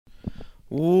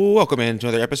Welcome into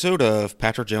another episode of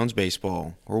Patrick Jones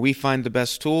Baseball, where we find the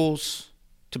best tools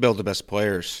to build the best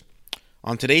players.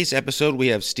 On today's episode, we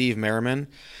have Steve Merriman.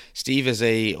 Steve is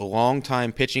a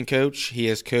longtime pitching coach. He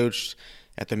has coached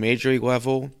at the major league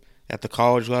level, at the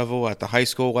college level, at the high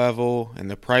school level, in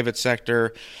the private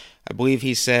sector. I believe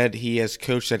he said he has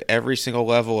coached at every single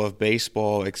level of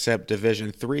baseball except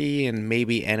Division III and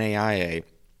maybe NAIA.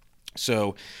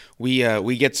 So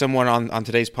we get someone on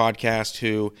today's podcast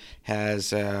who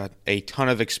has a ton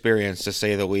of experience, to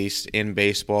say the least, in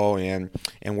baseball and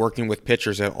working with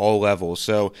pitchers at all levels.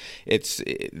 So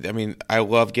I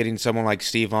love getting someone like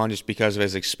Steve on just because of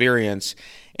his experience,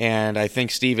 and I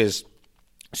think Steve is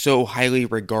so highly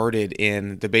regarded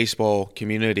in the baseball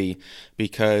community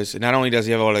because not only does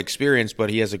he have a lot of experience, but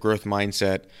he has a growth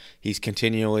mindset. He's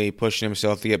continually pushing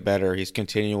himself to get better. He's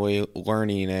continually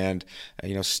learning and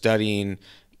studying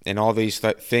and all these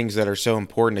things that are so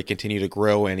important to continue to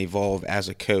grow and evolve as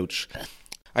a coach.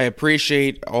 I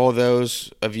appreciate all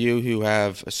those of you who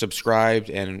have subscribed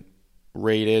and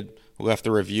rated, left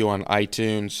a review on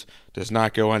iTunes. Does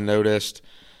not go unnoticed.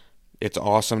 It's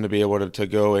awesome to be able to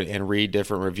go and read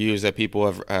different reviews that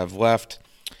people have left.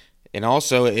 And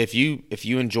also, if you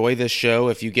enjoy this show,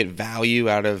 if you get value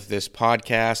out of this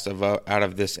podcast, out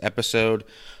of this episode,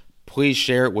 please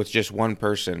share it with just one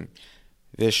person.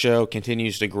 This show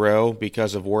continues to grow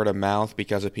because of word of mouth,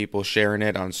 because of people sharing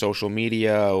it on social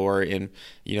media or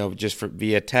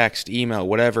via text, email,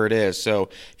 whatever it is. So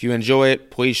if you enjoy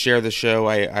it, please share the show.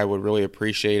 I would really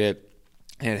appreciate it,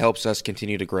 and it helps us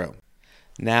continue to grow.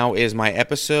 Now is my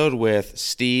episode with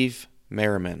Steve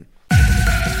Merriman.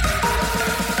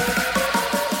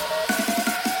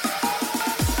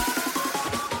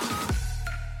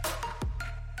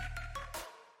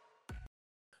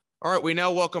 All right, we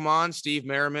now welcome on Steve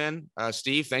Merriman.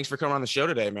 Steve, thanks for coming on the show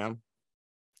today, man.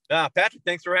 Patrick,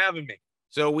 thanks for having me.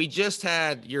 So we just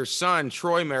had your son,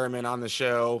 Troy Merriman, on the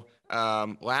show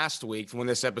last week when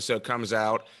this episode comes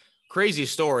out. Crazy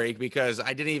story, because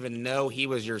I didn't even know he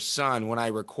was your son when I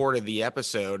recorded the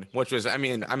episode, which was,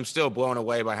 I'm still blown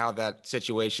away by how that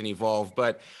situation evolved.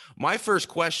 But my first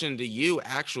question to you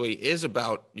actually is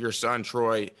about your son,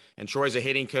 Troy. And Troy's a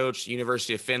hitting coach,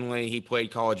 University of Findlay. He played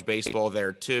college baseball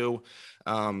there too.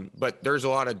 But there's a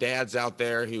lot of dads out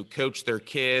there who coach their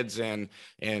kids and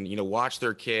watch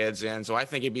their kids. And so I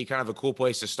think it'd be kind of a cool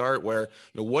place to start where,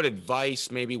 what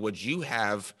advice maybe would you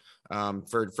have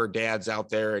for dads out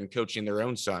there and coaching their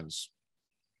own sons?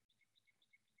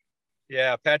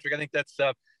 Yeah, Patrick, I think that's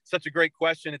such a great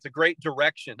question. It's a great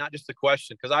direction, not just a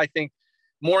question, because I think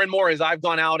more and more as I've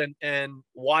gone out and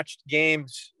watched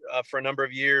games for a number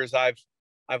of years, I've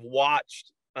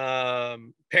watched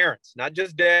parents, not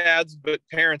just dads, but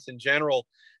parents in general,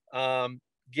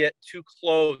 get too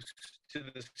close to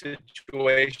the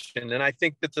situation. And I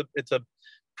think it's a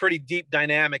pretty deep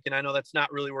dynamic, and I know that's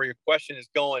not really where your question is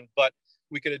going, but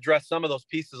we could address some of those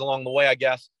pieces along the way, I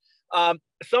guess.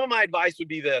 Some of my advice would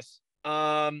be this.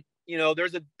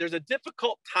 There's a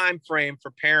difficult time frame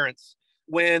for parents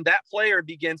when that player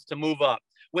begins to move up.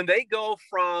 When they go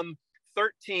from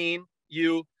 13U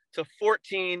to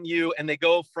 14U and they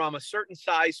go from a certain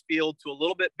size field to a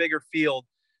little bit bigger field,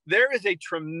 there is a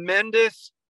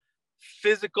tremendous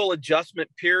physical adjustment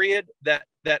period that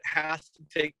has to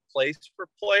take place for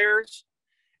players,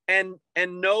 and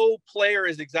no player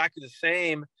is exactly the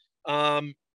same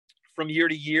from year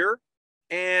to year,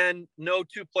 and no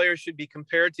two players should be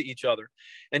compared to each other.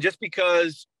 And just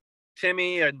because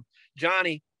Timmy and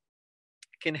Johnny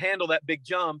can handle that big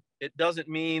jump, it doesn't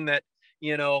mean that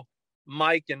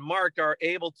Mike and Mark are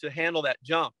able to handle that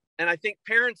jump. And I think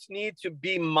parents need to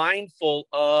be mindful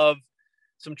of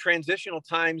some transitional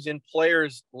times in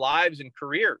players' lives and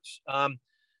careers.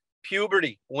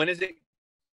 Puberty, when is it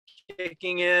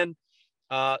kicking in?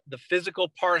 The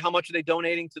physical part, how much are they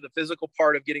donating to the physical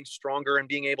part of getting stronger and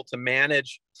being able to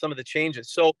manage some of the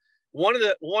changes? So one of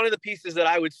the pieces that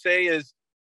I would say is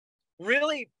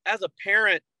really, as a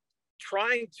parent,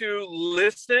 trying to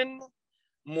listen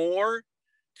more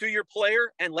to your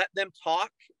player and let them talk.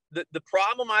 The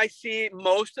problem I see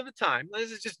most of the time,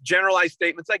 this is just generalized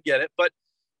statements, I get it, but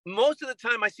most of the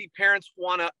time I see parents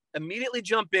want to immediately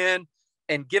jump in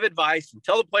and give advice and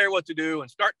tell the player what to do and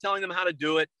start telling them how to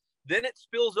do it. Then it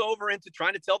spills over into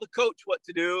trying to tell the coach what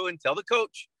to do and tell the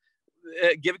coach,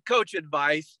 give coach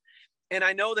advice. And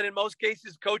I know that in most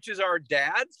cases, coaches are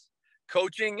dads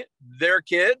coaching their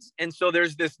kids. And so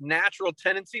there's this natural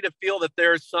tendency to feel that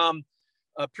there's some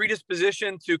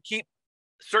predisposition to keep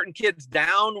certain kids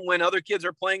down when other kids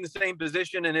are playing the same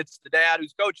position and it's the dad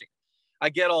who's coaching. I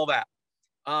get all that.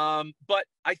 But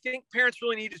I think parents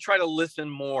really need to try to listen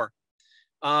more.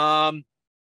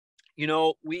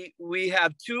 we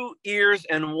have 2 ears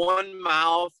and 1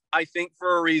 mouth, I think,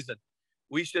 for a reason.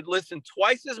 We should listen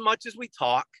twice as much as we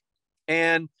talk.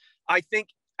 And I think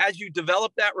as you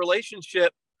develop that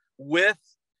relationship with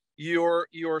your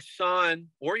son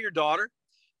or your daughter,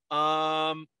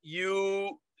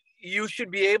 you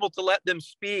should be able to let them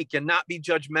speak and not be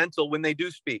judgmental when they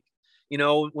do speak.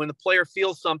 When the player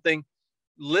feels something,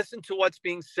 listen to what's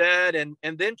being said, and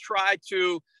then try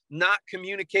to not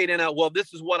communicate in a, well,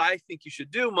 this is what I think you should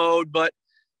do mode, but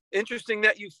interesting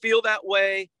that you feel that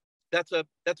way. That's a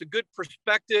good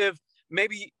perspective.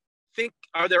 Maybe think,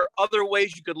 are there other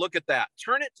ways you could look at that?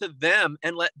 Turn it to them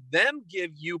and let them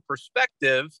give you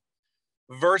perspective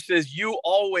versus you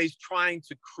always trying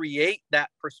to create that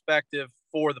perspective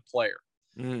for the player.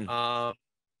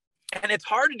 And it's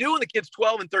hard to do when the kid's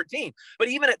 12 and 13. But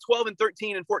even at 12 and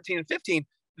 13 and 14 and 15,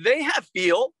 they have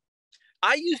feel.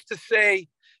 I used to say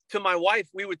to my wife,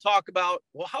 we would talk about,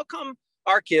 well, how come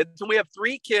our kids, and we have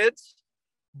 3 kids,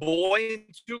 boy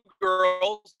and 2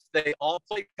 girls, they all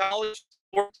play college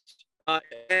sports.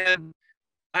 And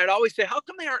I'd always say, how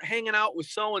come they aren't hanging out with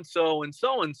so-and-so and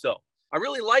so-and-so? I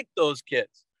really like those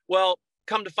kids. Well,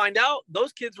 come to find out,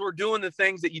 those kids were doing the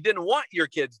things that you didn't want your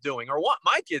kids doing or want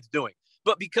my kids doing.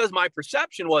 But because my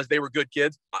perception was they were good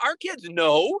kids, our kids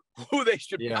know who they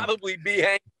should probably be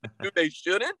hanging with, who they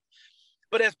shouldn't.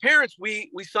 But as parents, we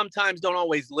sometimes don't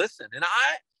always listen. And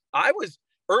I was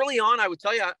early on, I would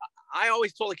tell you, I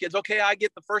always told the kids, okay, I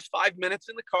get the first 5 minutes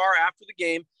in the car after the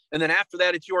game, and then after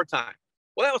that, it's your time.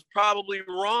 Well, that was probably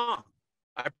wrong.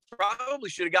 I probably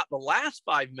should have got the last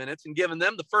 5 minutes and given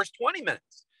them the first 20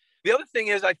 minutes. The other thing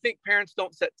is, I think parents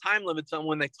don't set time limits on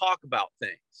when they talk about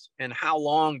things and how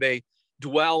long they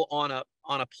dwell on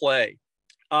a play.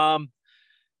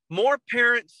 More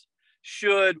parents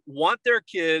should want their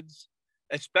kids,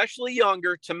 especially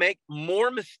younger, to make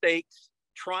more mistakes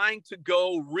trying to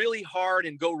go really hard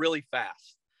and go really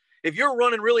fast. If you're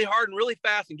running really hard and really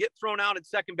fast and get thrown out at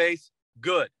second base,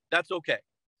 good. That's okay.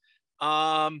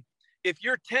 If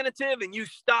you're tentative and you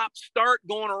start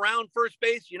going around first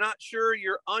base, you're not sure,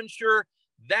 you're unsure,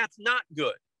 that's not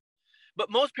good. But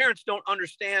most parents don't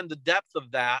understand the depth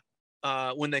of that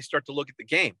when they start to look at the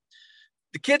game.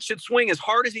 The kid should swing as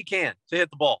hard as he can to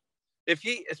hit the ball.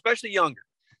 Especially younger,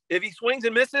 if he swings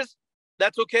and misses,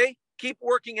 that's okay. Keep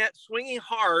working at swinging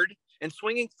hard and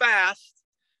swinging fast,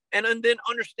 and then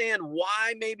understand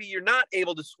why maybe you're not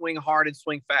able to swing hard and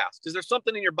swing fast, because there's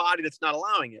something in your body that's not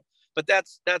allowing it. But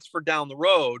that's for down the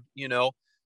road.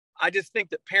 I just think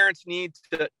that parents need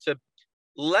to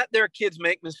let their kids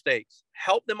make mistakes,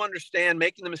 help them understand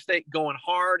making the mistake going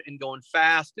hard and going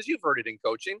fast, because you've heard it in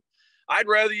coaching. I'd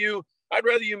rather you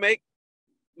make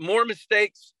more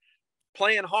mistakes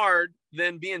playing hard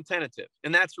than being tentative.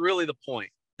 And that's really the point.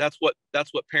 That's what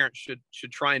parents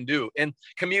should try and do, and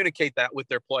communicate that with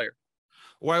their player.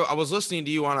 Well, I was listening to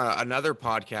you on another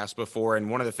podcast before, and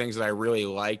one of the things that I really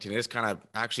liked, and this kind of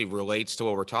actually relates to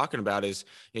what we're talking about, is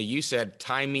you said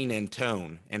timing and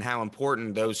tone and how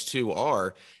important those two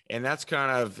are. And that's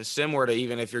kind of similar to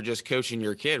even if you're just coaching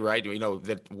your kid, right?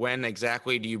 That when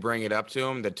exactly do you bring it up to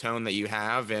them, the tone that you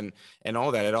have and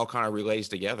all that, it all kind of relates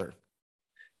together.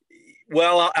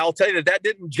 Well, I'll tell you that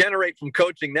didn't generate from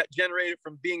coaching. That generated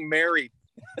from being married.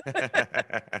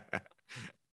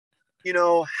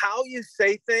 How you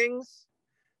say things,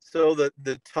 so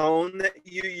the tone that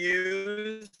you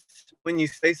use when you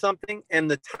say something and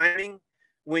the timing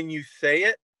when you say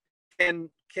it can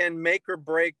make or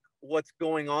break what's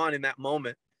going on in that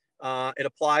moment. It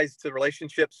applies to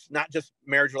relationships, not just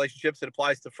marriage relationships. It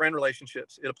applies to friend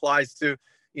relationships. It applies to,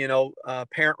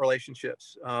 parent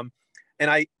relationships. And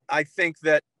I think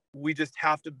that we just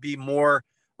have to be more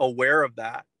aware of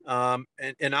that.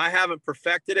 And I haven't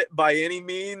perfected it by any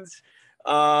means.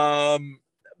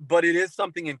 But it is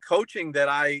something in coaching that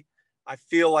I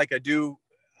feel like I do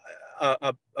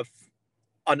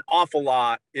an awful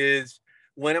lot, is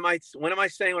when am I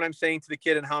saying what I'm saying to the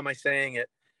kid, and how am I saying it?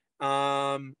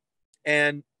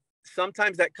 And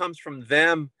sometimes that comes from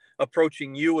them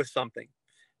approaching you with something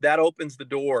that opens the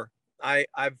door. I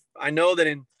know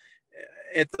that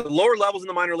at the lower levels in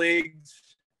the minor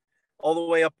leagues, all the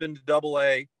way up into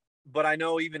AA, but I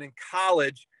know even in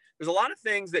college, there's a lot of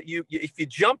things that if you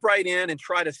jump right in and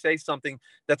try to say something,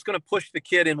 that's going to push the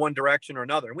kid in one direction or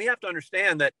another. And we have to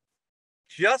understand that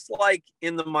just like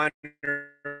in the minor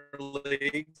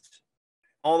leagues,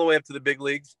 all the way up to the big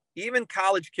leagues, even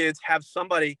college kids have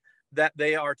somebody that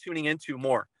they are tuning into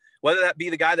more, whether that be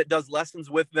the guy that does lessons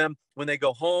with them when they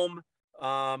go home,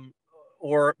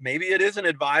 or maybe it is an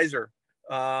advisor.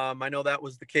 I know that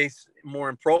was the case more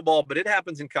in pro ball, but it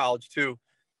happens in college too.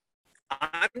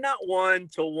 I'm not one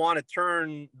to want to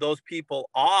turn those people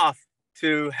off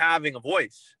to having a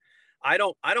voice. I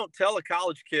don't tell a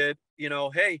college kid,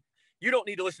 hey, you don't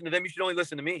need to listen to them. You should only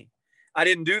listen to me. I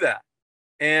didn't do that.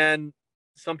 And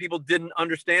some people didn't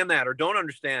understand that or don't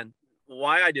understand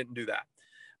why I didn't do that.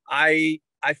 I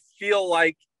feel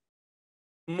like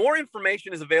more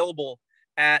information is available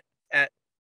at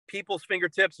people's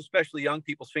fingertips, especially young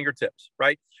people's fingertips,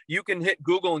 right? You can hit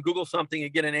Google and Google something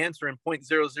and get an answer in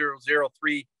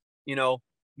 0.0003,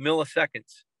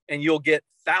 milliseconds, and you'll get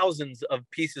thousands of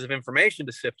pieces of information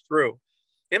to sift through.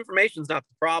 Information is not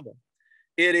the problem.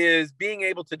 It is being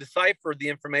able to decipher the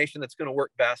information that's going to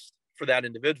work best for that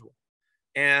individual.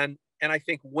 And I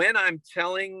think when I'm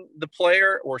telling the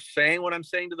player or saying what I'm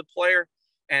saying to the player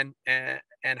and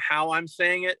how I'm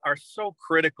saying it are so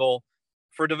critical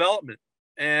for development.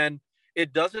 And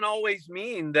it doesn't always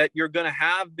mean that you're going to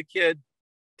have the kid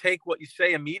take what you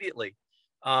say immediately.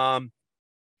 I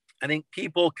think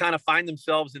people kind of find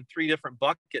themselves in three different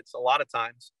buckets a lot of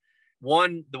times.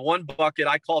 The one bucket,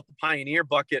 I call it the pioneer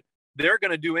bucket. They're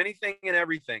going to do anything and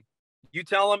everything. You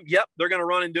tell them, yep, they're going to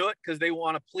run and do it because they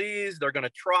want to please. They're going to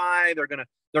try.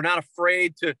 They're not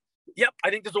afraid to, yep, I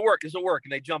think this will work.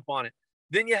 And they jump on it.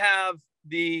 Then you have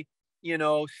the,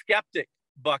 skeptic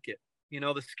bucket.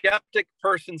 The skeptic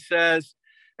person says,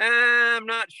 I'm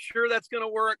not sure that's going to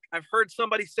work. I've heard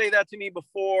somebody say that to me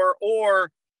before,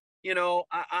 or,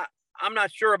 I'm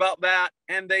not sure about that.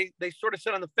 And they sort of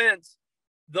sit on the fence.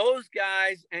 Those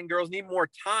guys and girls need more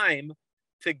time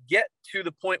to get to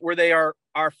the point where they are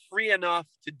free enough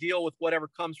to deal with whatever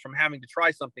comes from having to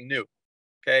try something new.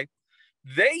 Okay.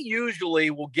 They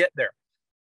usually will get there.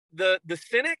 The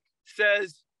cynic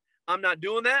says, I'm not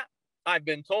doing that. I've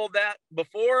been told that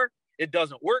before. It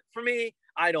doesn't work for me.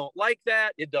 I don't like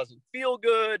that. It doesn't feel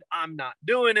good. I'm not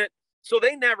doing it. So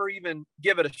they never even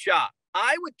give it a shot.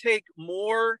 I would take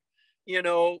more,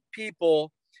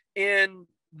 people in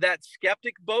that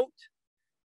skeptic boat,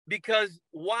 because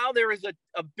while there is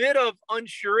a bit of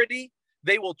unsurety,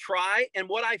 they will try. And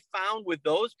what I found with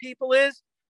those people is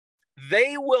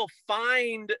they will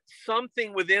find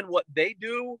something within what they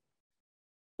do,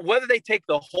 whether they take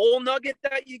the whole nugget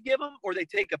that you give them or they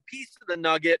take a piece of the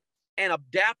nugget and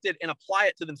adapt it and apply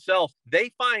it to themselves.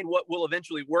 They find what will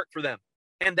eventually work for them.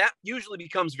 And that usually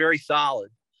becomes very solid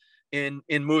in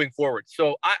moving forward.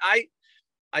 So I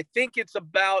think it's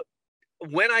about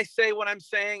when I say what I'm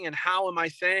saying and how am I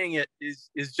saying it is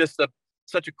just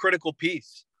such a critical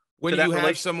piece. When you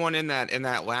have someone in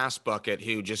that last bucket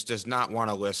who just does not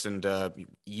want to listen to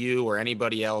you or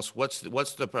anybody else, what's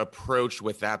the approach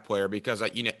with that player? Because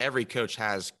every coach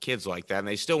has kids like that, and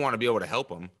they still want to be able to help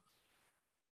them.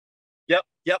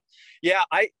 Yep. Yeah,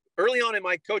 early on in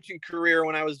my coaching career,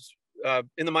 when I was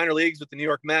in the minor leagues with the New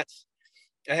York Mets,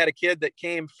 I had a kid that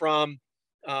came from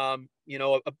a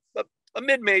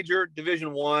mid-major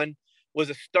Division I,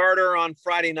 was a starter on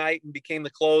Friday night and became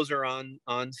the closer on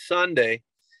Sunday.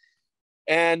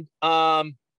 And,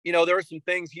 there were some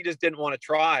things he just didn't want to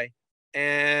try.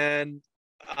 And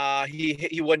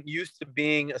he wasn't used to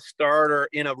being a starter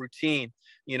in a routine,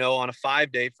 on a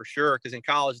 5-day for sure. Because in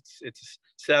college, it's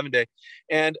a 7-day.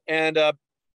 And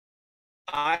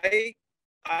I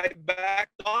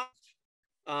backed off.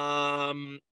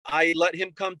 I let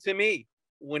him come to me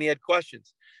when he had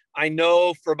questions. I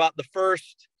know for about the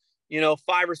first, 5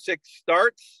 or 6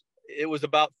 starts, it was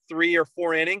about 3 or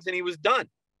 4 innings and he was done.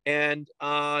 And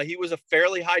he was a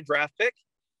fairly high draft pick,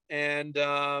 and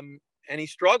he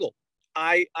struggled.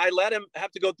 I let him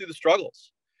have to go through the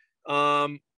struggles,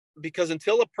 because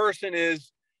until a person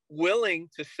is willing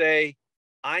to say,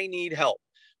 I need help,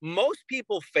 most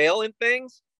people fail in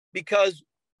things because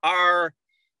our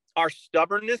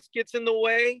stubbornness gets in the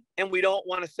way and we don't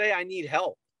want to say, I need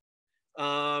help.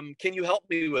 Can you help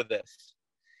me with this?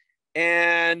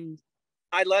 And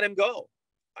I let him go.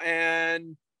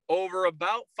 And over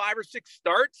about 5 or 6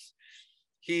 starts,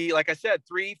 he, like I said,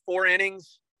 3, 4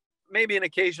 innings, maybe an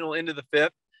occasional into the 5th,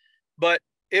 but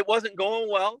it wasn't going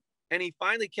well. And he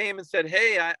finally came and said,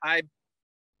 hey, I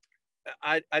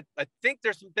think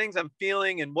there's some things I'm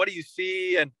feeling, and what do you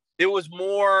see? And it was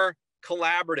more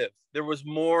collaborative. There was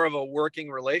more of a working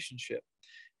relationship.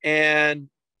 And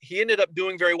he ended up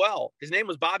doing very well. His name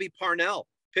was Bobby Parnell,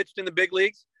 pitched in the big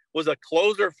leagues, was a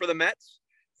closer for the Mets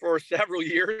for several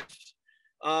years.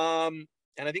 And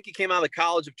I think he came out of the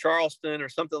College of Charleston or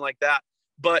something like that.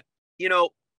 But,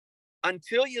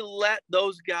 until you let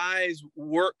those guys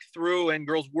work through and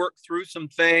girls work through some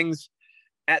things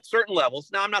at certain levels.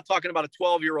 Now, I'm not talking about a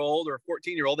 12-year-old or a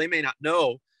 14-year-old. They may not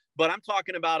know, but I'm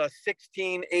talking about a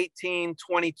 16, 18,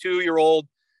 22-year-old.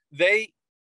 They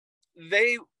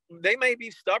they may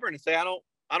be stubborn and say, I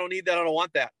don't need that. I don't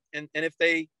want that. And if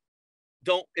they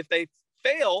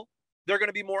fail, they're going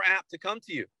to be more apt to come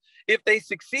to you. If they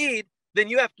succeed, then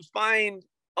you have to find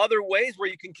other ways where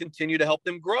you can continue to help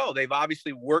them grow. They've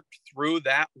obviously worked through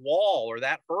that wall or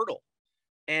that hurdle,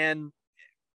 and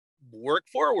work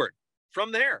forward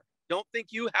from there. Don't think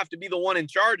you have to be the one in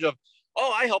charge of,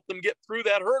 oh, I helped them get through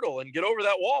that hurdle and get over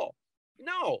that wall.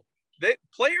 No,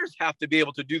 players have to be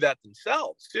able to do that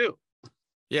themselves too.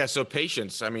 Yeah, so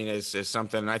patience, I mean, is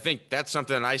something, and I think that's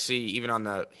something I see even on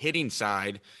the hitting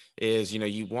side is,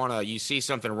 you see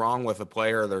something wrong with a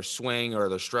player, their swing or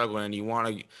they're struggling, you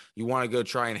want to go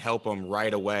try and help them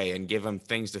right away and give them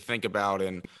things to think about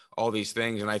and all these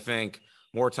things. And I think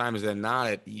more times than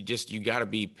not, you got to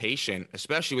be patient,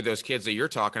 especially with those kids that you're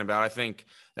talking about. I think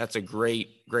that's a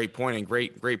great point and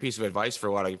great piece of advice for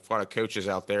a lot of coaches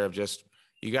out there of just,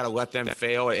 you got to let them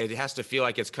fail. It has to feel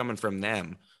like it's coming from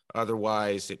them.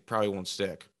 Otherwise, it probably won't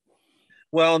stick.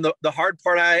 Well, and the hard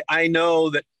part, I know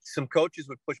that some coaches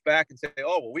would push back and say,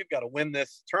 oh, well, we've got to win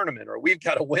this tournament, or we've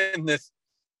got to win this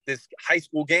high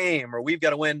school game, or we've got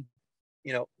to win,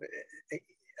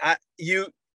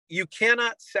 you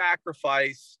cannot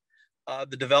sacrifice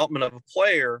the development of a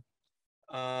player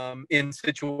in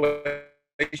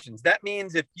situations. That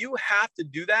means if you have to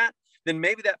do that, then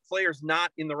maybe that player's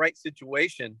not in the right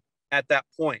situation at that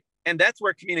point. And that's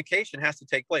where communication has to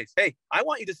take place. Hey, I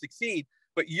want you to succeed,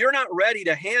 but you're not ready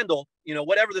to handle,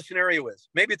 whatever the scenario is.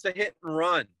 Maybe it's a hit and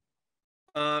run.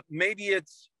 Maybe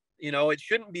it's, it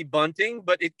shouldn't be bunting,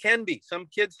 but it can be. Some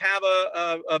kids have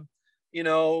a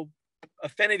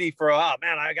affinity for, oh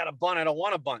man, I got to bunt. I don't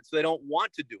want to bunt. So they don't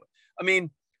want to do it. I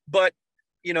mean, but,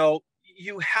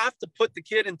 you have to put the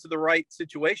kid into the right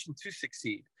situation to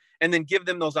succeed and then give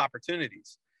them those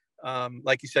opportunities.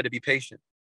 Like you said, to be patient.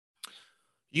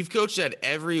 You've coached at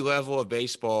every level of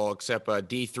baseball except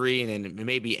D3 and then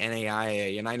maybe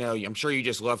NAIA. And I'm sure you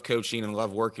just love coaching and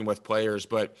love working with players,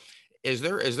 but is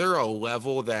there a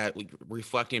level that,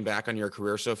 reflecting back on your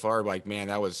career so far, like, man,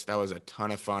 that was a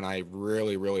ton of fun. I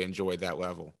really, really enjoyed that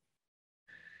level.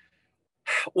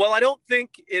 Well, I don't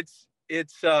think it's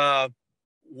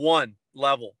one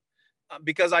level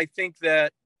because I think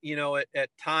that, at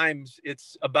times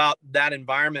it's about that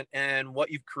environment and what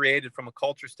you've created from a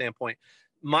culture standpoint.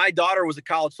 My daughter was a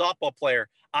college softball player.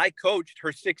 I coached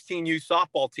her 16U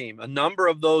softball team. A number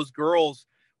of those girls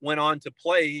went on to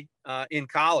play in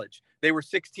college. They were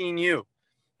 16U.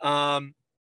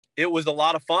 It was a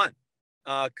lot of fun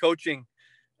coaching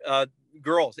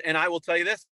girls. And I will tell you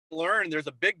this, there's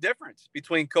a big difference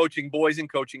between coaching boys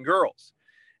and coaching girls.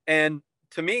 And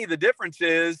to me, the difference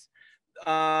is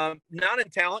not in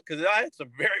talent, because I had some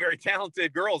very, very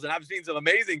talented girls, and I've seen some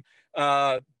amazing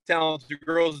talented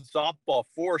girls in softball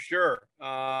for sure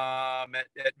at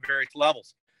various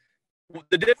levels.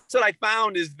 The difference that I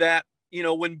found is that,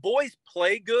 when boys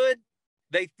play good,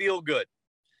 they feel good.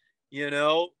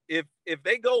 If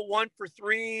they go 1 for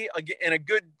 3 in a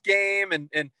good game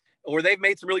or they've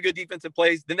made some really good defensive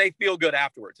plays, then they feel good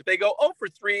afterwards. If they go 0 for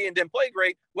 3 and didn't play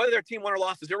great, whether their team won or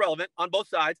lost is irrelevant on both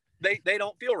sides. They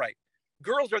don't feel right.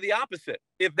 Girls are the opposite.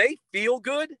 If they feel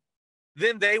good,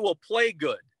 then they will play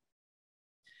good.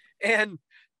 And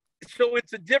so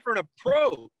it's a different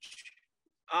approach.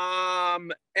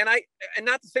 And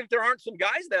not to say that there aren't some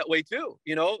guys that way too,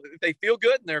 if they feel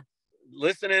good and they're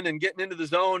listening and getting into the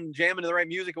zone, jamming to the right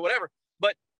music or whatever.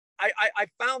 But I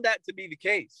found that to be the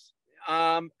case.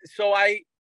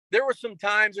 There were some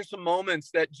times, there's some moments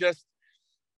that just,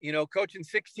 coaching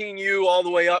 16U all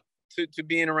the way up to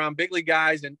being around big league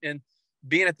guys and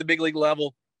being at the big league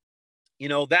level,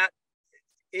 that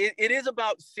it is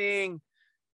about seeing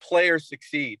players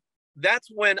succeed. That's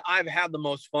when I've had the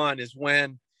most fun, is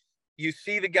when you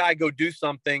see the guy go do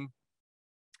something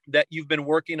that you've been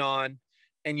working on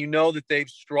and that they've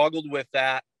struggled with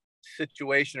that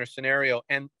situation or scenario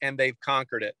and they've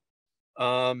conquered it.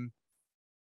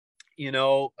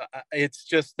 It's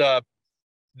just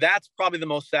that's probably the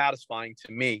most satisfying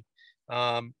to me.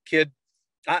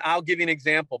 I'll give you an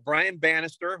example. Brian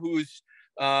Bannister, who's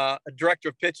a director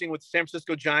of pitching with the San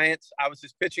Francisco Giants. I was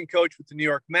his pitching coach with the New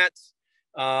York Mets.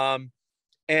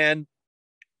 And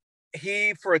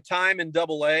he, for a time in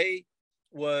Double-A,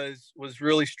 was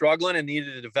really struggling and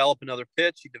needed to develop another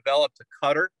pitch. He developed a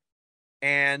cutter,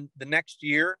 and the next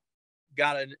year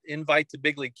got an invite to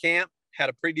big league camp, had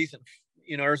a pretty decent,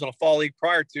 Arizona Fall League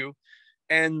prior to,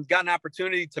 and got an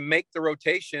opportunity to make the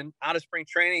rotation out of spring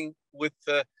training with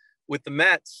the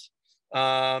Mets.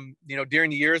 During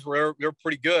the years where they're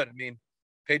pretty good. I mean,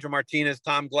 Pedro Martinez,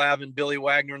 Tom Glavine, Billy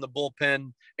Wagner in the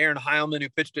bullpen, Aaron Heilman, who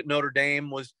pitched at Notre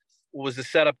Dame, was was the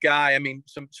setup guy. I mean,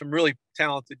 some really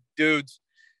talented dudes.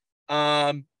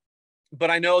 But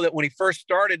I know that when he first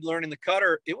started learning the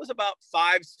cutter, it was about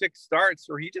 5-6 starts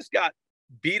where he just got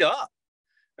beat up.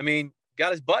 I mean,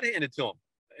 got his butt handed to him.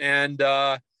 And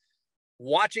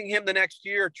watching him the next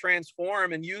year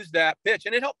transform and use that pitch,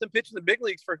 and it helped him pitch in the big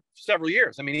leagues for several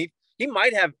years. I mean, he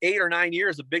might have 8 or 9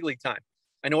 years of big league time.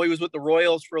 I know he was with the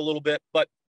Royals for a little bit, but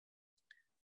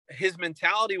his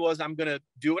mentality was, I'm going to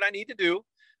do what I need to do,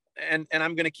 and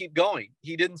I'm going to keep going.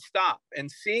 He didn't stop.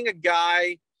 And seeing a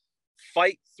guy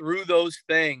fight through those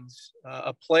things,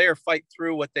 a player fight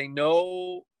through what they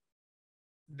know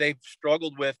they've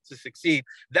struggled with to succeed,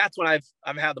 that's when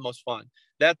I've had the most fun.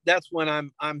 That's when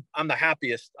I'm the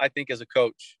happiest, I think, as a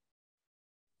coach.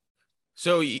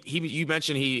 So you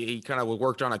mentioned he kind of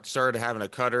worked on started having a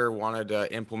cutter, wanted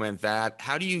to implement that.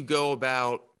 How do you go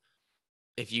about,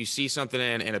 if you see something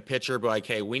in a pitcher, but like,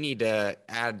 hey, we need to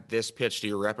add this pitch to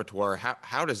your repertoire?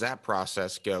 How does that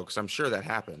process go? Because I'm sure that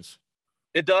happens.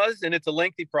 It does, and it's a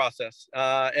lengthy process.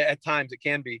 At times it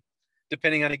can be,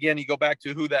 depending on, again, you go back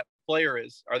to who that player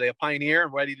is. Are they a pioneer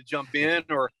and ready to jump in,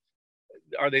 or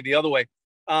are they the other way?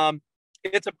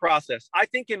 It's a process. I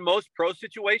think in most pro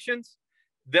situations,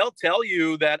 they'll tell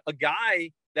you that a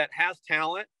guy that has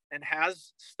talent and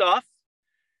has stuff,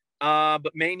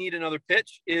 but may need another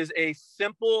pitch, is a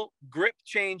simple grip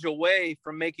change away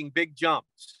from making big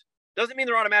jumps. Doesn't mean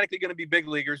they're automatically going to be big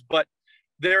leaguers, but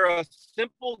they're a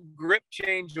simple grip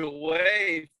change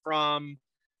away from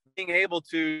being able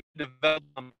to develop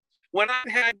them. When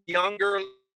I've had younger,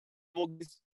 you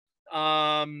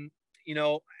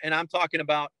know, and I'm talking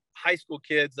about high school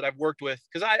kids that I've worked with,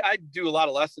 because I do a lot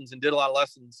of lessons and did a lot of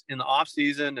lessons in the off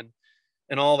season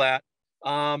and all that.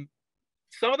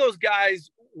 Some of those guys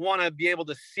want to be able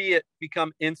to see it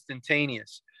become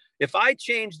instantaneous. If I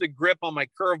change the grip on my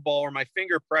curveball or my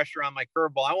finger pressure on my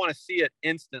curveball, I want to see it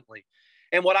instantly.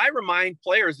 And what I remind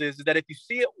players is that if you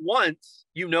see it once,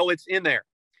 you know it's in there.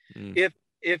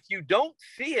 If you don't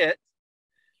see it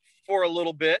for a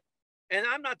little bit, and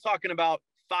I'm not talking about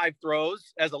 5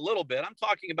 throws as a little bit, I'm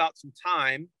talking about some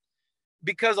time,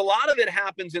 because a lot of it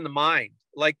happens in the mind.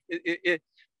 Like the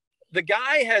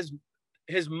guy has,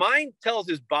 his mind tells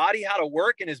his body how to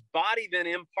work, and his body then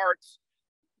imparts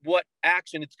what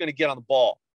action it's going to get on the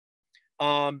ball.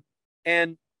 And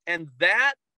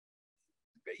that,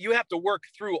 you have to work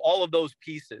through all of those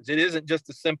pieces. It isn't just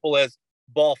as simple as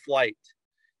ball flight.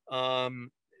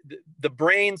 The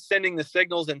brain sending the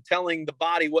signals and telling the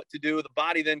body what to do, the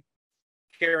body then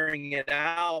carrying it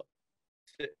out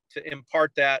to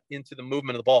impart that into the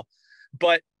movement of the ball.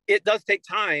 But it does take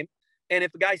time. And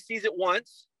if the guy sees it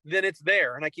once, then it's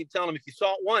there. And I keep telling him, if you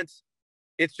saw it once,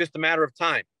 it's just a matter of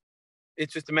time.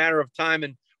 It's just a matter of time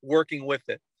and working with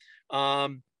it.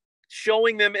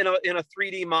 Showing them in a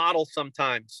 3D model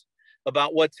sometimes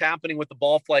about what's happening with the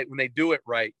ball flight when they do it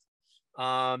right.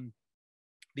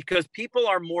 Because people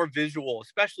are more visual,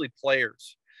 especially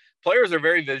players. Players are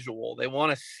very visual. They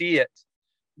want to see it.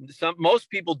 Most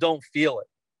people don't feel it.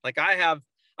 Like I have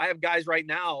guys right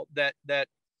now that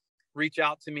reach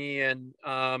out to me and,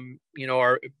 you know,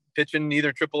 are pitching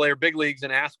either AAA or big leagues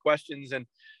and ask questions, and,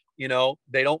 you know,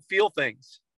 they don't feel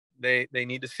things. They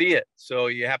need to see it. So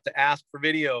you have to ask for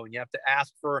video, and you have to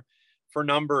ask for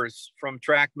numbers from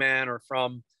TrackMan or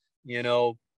from, you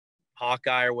know,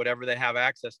 Hawkeye or whatever they have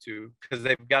access to, because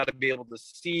they've got to be able to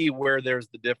see where there's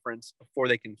the difference before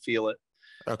they can feel it.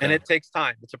 Okay. And it takes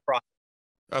time. It's a process.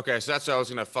 Okay, so that's what I was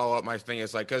going to follow up. My thing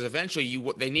is like, because eventually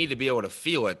they need to be able to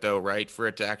feel it though, right, for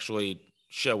it to actually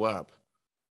show up.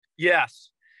 Yes,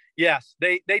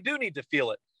 they do need to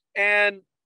feel it, and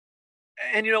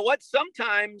you know what?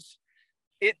 Sometimes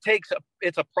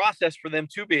it's a process for them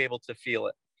to be able to feel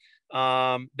it.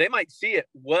 They might see it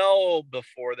well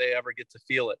before they ever get to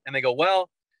feel it, and they go, well,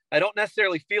 I don't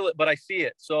necessarily feel it, but I see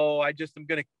it, so I just am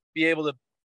going to be able to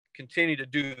continue to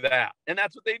do that, and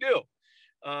that's what they do.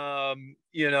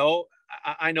 You know,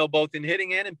 I know both in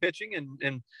hitting and in pitching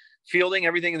and fielding,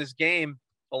 everything in this game,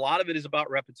 a lot of it is about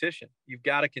repetition. You've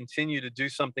got to continue to do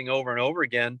something over and over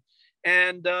again,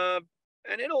 and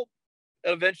it'll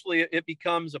eventually, it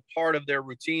becomes a part of their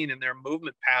routine and their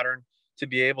movement pattern to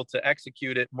be able to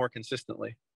execute it more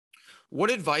consistently. What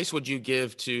advice would you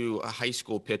give to high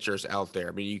school pitchers out there?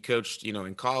 I mean, you coached, you know,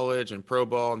 in college and pro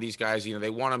ball, and these guys, you know, they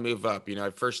want to move up. You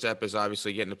know, first step is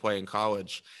obviously getting to play in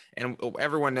college, and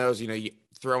everyone knows, you know,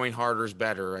 throwing harder is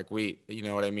better. Like you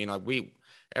know what I mean? Like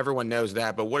everyone knows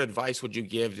that. But what advice would you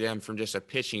give them from just a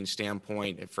pitching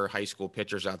standpoint for high school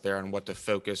pitchers out there on what to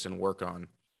focus and work on?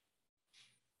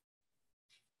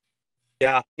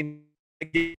 Yeah, and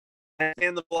the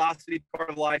velocity part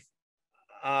of life,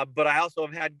 But I also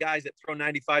have had guys that throw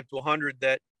 95 to 100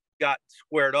 that got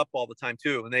squared up all the time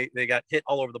too, and they got hit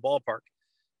all over the ballpark.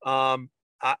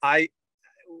 I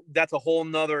that's a whole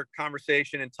nother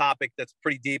conversation and topic that's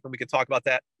pretty deep, and we could talk about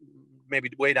that maybe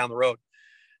way down the road.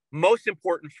 Most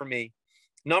important for me,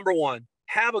 number one,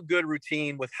 have a good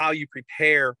routine with how you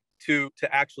prepare to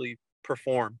actually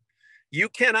perform. You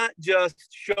cannot just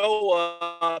show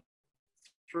up,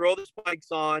 throw the spikes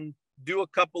on, do a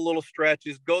couple little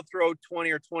stretches, go throw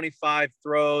 20 or 25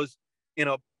 throws in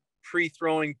a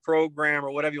pre-throwing program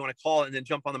or whatever you want to call it, and then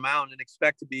jump on the mound and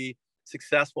expect to be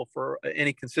successful for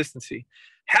any consistency.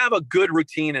 Have a good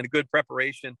routine and a good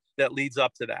preparation that leads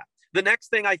up to that. The next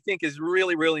thing I think is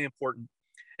really, really important,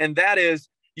 and that is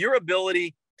your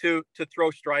ability to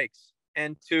throw strikes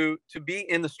and to be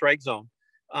in the strike zone.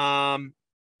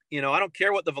 You know, I don't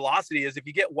care what the velocity is. If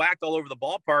you get whacked all over the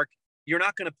ballpark, you're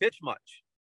not going to pitch much.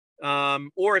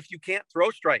 Or if you can't throw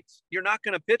strikes, you're not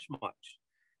going to pitch much.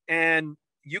 And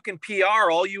you can PR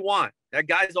all you want. That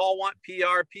guys all want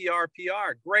PR, PR,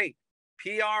 PR. Great.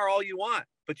 PR all you want,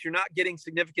 but you're not getting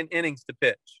significant innings to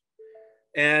pitch.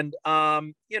 And,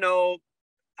 you know,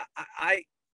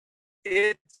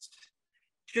 it's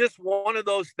just one of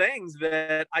those things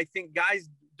that I think guys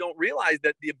don't realize,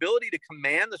 that the ability to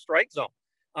command the strike zone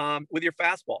with your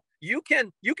fastball, you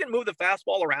can move the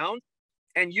fastball around,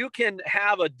 and you can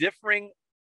have a differing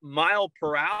mile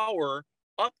per hour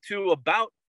up to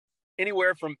about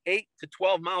anywhere from 8 to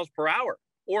 12 miles per hour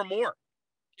or more,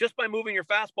 just by moving your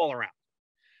fastball around.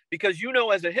 Because you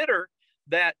know, as a hitter,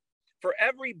 that for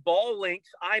every ball length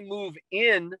I move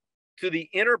in to the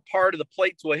inner part of the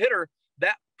plate to a hitter,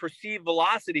 that perceived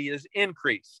velocity is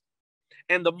increased.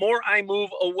 And the more I move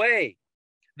away,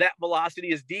 that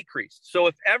velocity is decreased. So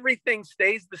if everything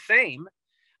stays the same,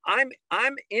 I'm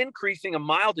increasing 1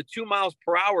 mile to 2 miles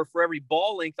per hour for every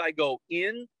ball length I go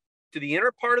in to the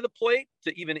inner part of the plate,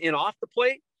 to even in off the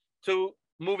plate, to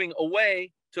moving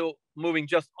away, to moving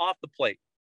just off the plate.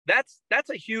 That's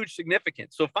a huge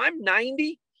significance. So if I'm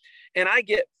 90 and I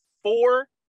get 4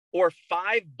 or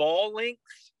 5 ball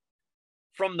lengths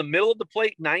from the middle of the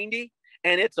plate 90,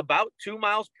 and it's about 2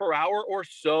 miles per hour or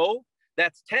so,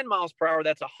 that's 10 miles per hour.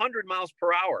 That's 100 miles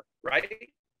per hour, right?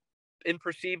 In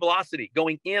perceived velocity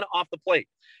going in off the plate.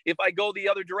 If I go the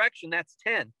other direction, that's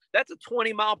 10. That's a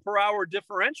 20 mile per hour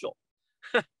differential.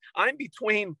 I'm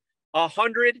between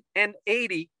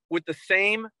 180 with the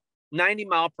same 90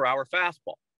 mile per hour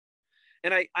fastball.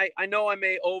 And I know I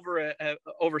may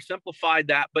oversimplified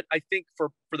that, but I think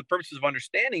for the purposes of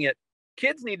understanding it,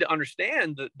 kids need to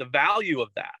understand the value of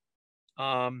that.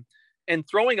 And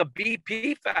throwing a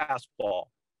BP fastball.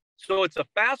 So it's a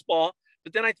fastball,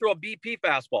 but then I throw a BP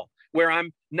fastball where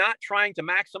I'm not trying to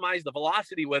maximize the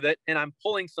velocity with it, and I'm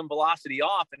pulling some velocity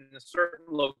off in a certain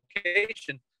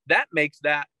location. That makes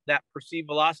that perceived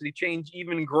velocity change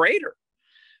even greater.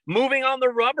 Moving on the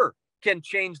rubber can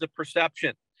change the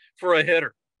perception for a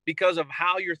hitter because of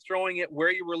how you're throwing it,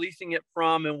 where you're releasing it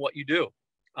from, and what you do.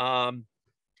 I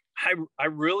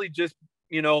really just,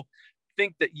 you know,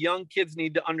 think that young kids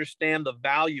need to understand the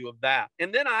value of that.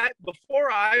 And then before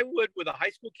I would, with a high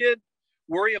school kid,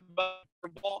 worry about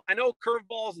curveball. I know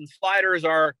curveballs and sliders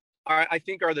are I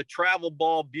think are the travel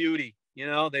ball beauty. You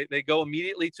know, they go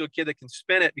immediately to a kid that can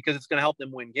spin it because it's going to help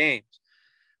them win games.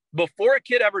 Before a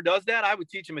kid ever does that, I would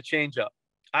teach him a changeup.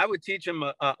 I would teach him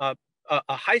a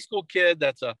high school kid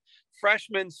that's a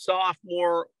freshman,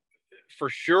 sophomore, for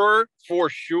sure,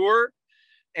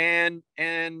 and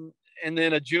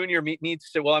then a junior needs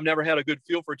to say, well, I've never had a good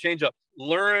feel for a changeup.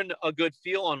 Learn a good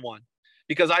feel on one,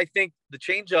 because I think the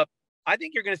changeup, I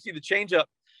think you're going to see the changeup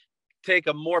take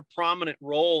a more prominent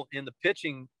role in the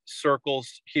pitching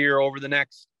circles here over the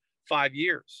next 5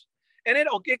 years. And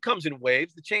it comes in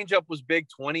waves. The changeup was big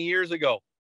 20 years ago,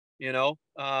 you know,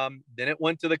 then it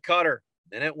went to the cutter,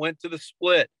 then it went to the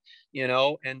split, you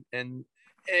know, and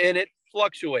it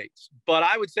fluctuates. But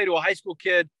I would say to a high school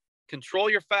kid, control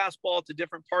your fastball to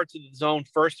different parts of the zone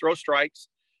first, throw strikes,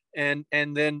 and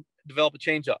then develop a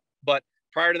changeup. But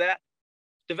prior to that,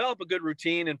 develop a good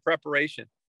routine and preparation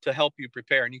to help you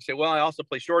prepare. And you can say, well, I also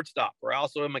play shortstop, or I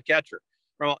also am a catcher.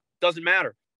 Well, it doesn't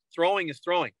matter. Throwing is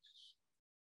throwing.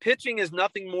 Pitching is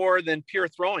nothing more than pure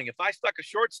throwing. If I stuck a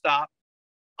shortstop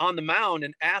on the mound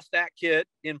and asked that kid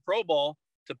in pro ball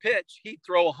to pitch, he'd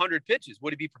throw 100 pitches.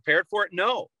 Would he be prepared for it?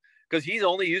 No, because he's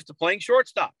only used to playing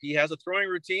shortstop. He has a throwing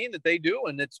routine that they do,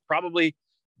 and it's probably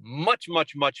much,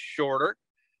 much, much shorter.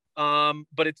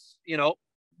 But it's, you know,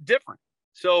 different.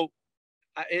 So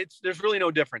there's really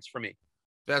no difference for me.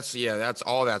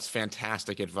 That's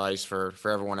fantastic advice for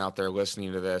everyone out there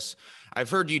listening to this. I've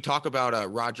heard you talk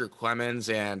about Roger Clemens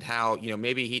and how,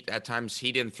 maybe at times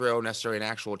he didn't throw necessarily an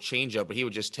actual changeup, but he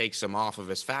would just take some off of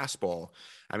his fastball.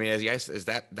 I mean, as guys,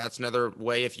 that's another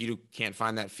way if you can't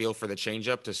find that feel for the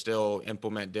changeup to still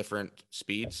implement different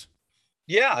speeds?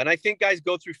 Yeah, and I think guys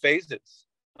go through phases.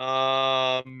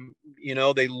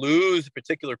 They lose a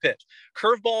particular pitch.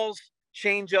 Curveballs,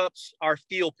 changeups are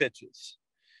feel pitches.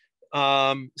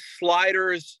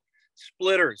 Sliders,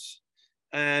 splitters,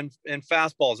 and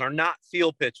fastballs are not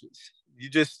feel pitches. You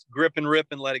just grip and rip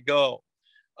and let it go.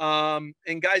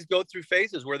 And guys go through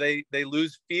phases where they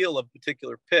lose feel of a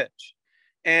particular pitch.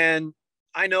 And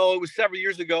I know it was several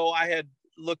years ago, I had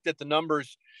looked at the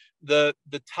numbers, the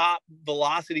top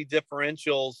velocity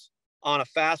differentials on a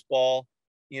fastball.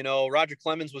 Roger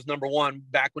Clemens was number one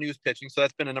back when he was pitching. So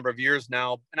that's been a number of years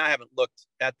now. And I haven't looked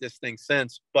at this thing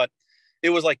since, but it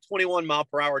was like 21 mile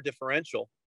per hour differential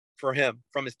for him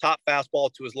from his top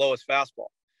fastball to his lowest fastball.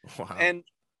 Wow. And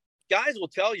guys will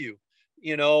tell you,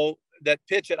 that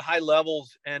pitch at high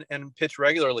levels and pitch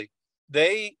regularly,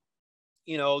 they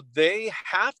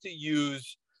have to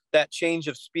use that change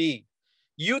of speed.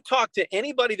 You talk to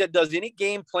anybody that does any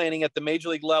game planning at the major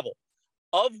league level,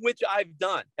 of which I've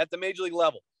done at the major league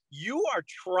level, you are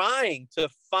trying to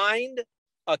find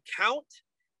a count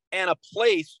and a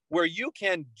place where you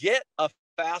can get a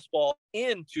fastball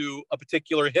into a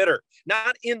particular hitter,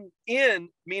 not in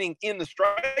meaning in the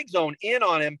strike zone in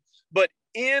on him, but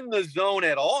in the zone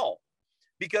at all,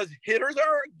 because hitters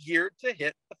are geared to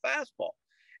hit the fastball.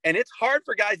 And it's hard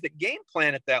for guys that game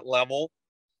plan at that level.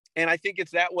 And I think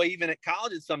it's that way even at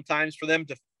colleges sometimes for them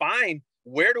to find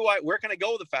where can I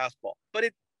go with the fastball?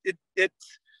 But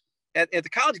it's at the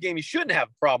college game, you shouldn't have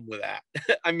a problem with that.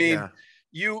 I mean,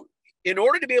 in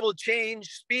order to be able to change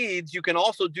speeds, you can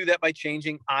also do that by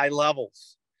changing eye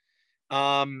levels.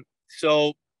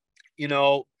 So,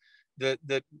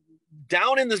 the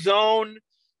down in the zone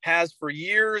has for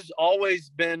years always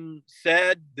been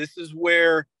said, this is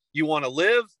where you want to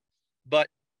live. But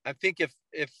I think if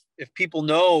people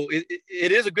know,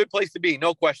 it is a good place to be,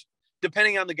 no question.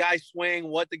 Depending on the guy's swing,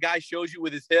 what the guy shows you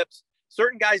with his hips.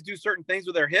 Certain guys do certain things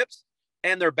with their hips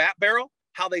and their bat barrel,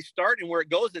 how they start and where it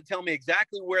goes, that tell me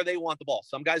exactly where they want the ball.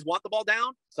 Some guys want the ball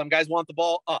down, some guys want the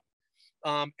ball up.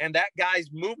 And that guy's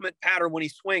movement pattern when he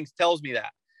swings tells me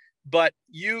that. But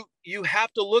you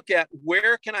have to look at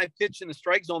where can I pitch in the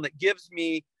strike zone that gives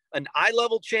me an eye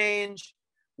level change,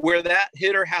 where that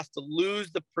hitter has to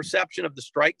lose the perception of the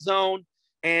strike zone,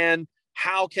 and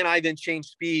how can I then change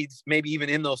speeds, maybe even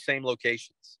in those same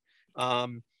locations.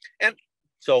 And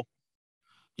so.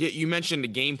 You mentioned the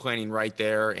game planning right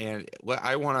there, and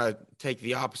I want to take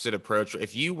the opposite approach.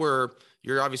 If you're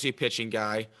obviously a pitching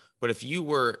guy, but if you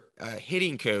were a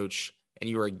hitting coach and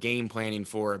you were game planning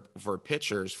for a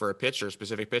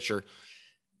specific pitcher,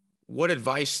 what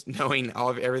advice, knowing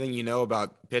everything you know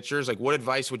about pitchers, like what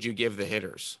advice would you give the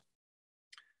hitters?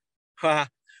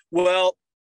 Well,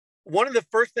 one of the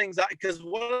first things I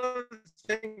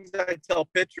tell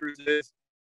pitchers is,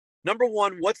 number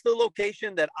one, what's the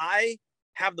location that I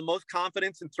have the most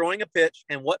confidence in throwing a pitch,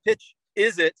 and what pitch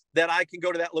is it that I can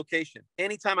go to that location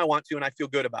anytime I want to and I feel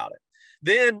good about it.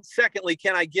 Then secondly,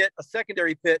 can I get a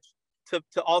secondary pitch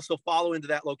to also follow into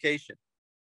that location?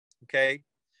 Okay.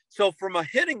 So from a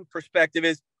hitting perspective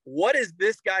is, what is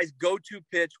this guy's go-to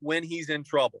pitch when he's in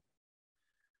trouble?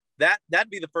 That'd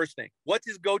be the first thing. What's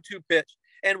his go-to pitch,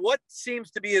 and what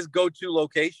seems to be his go-to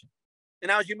location? And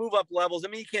now as you move up levels, I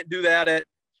mean, you can't do that at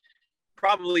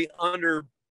probably under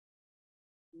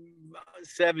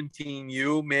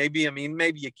 17U, maybe. I mean,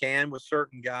 maybe you can with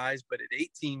certain guys, but at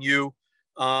 18U,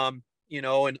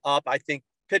 and up, I think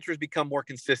pitchers become more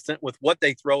consistent with what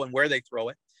they throw and where they throw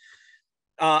it.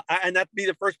 And that'd be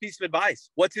the first piece of advice.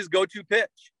 What's his go-to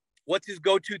pitch? What's his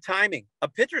go-to timing? A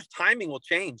pitcher's timing will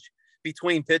change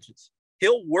between pitches.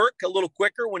 He'll work a little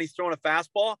quicker when he's throwing a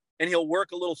fastball, and he'll work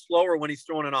a little slower when he's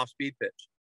throwing an off-speed pitch.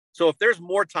 So if there's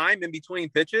more time in between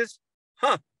pitches,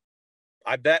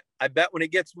 I bet when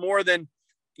it gets more than,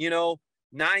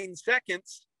 9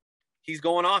 seconds, he's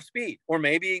going off speed, or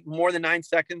maybe more than 9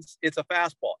 seconds, it's a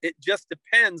fastball. It just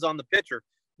depends on the pitcher,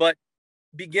 but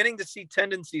beginning to see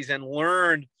tendencies and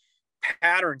learn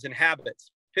patterns and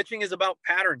habits. Pitching is about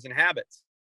patterns and habits,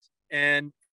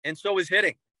 and so is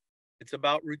hitting. It's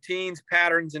about routines,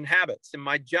 patterns, and habits. And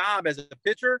my job as a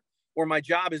pitcher or my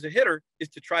job as a hitter is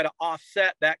to try to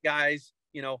offset that guy's,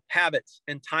 habits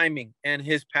and timing and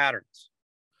his patterns.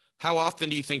 How often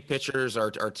do you think pitchers are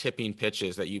tipping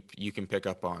pitches that you can pick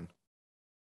up on?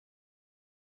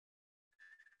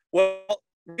 Well,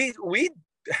 we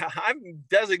I've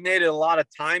designated a lot of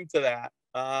time to that.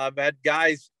 I've had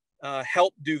guys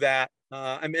help do that.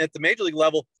 I mean, at the major league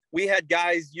level, we had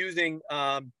guys using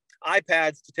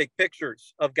iPads to take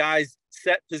pictures of guys'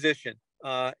 set position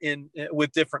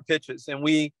with different pitches, and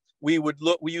we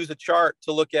use a chart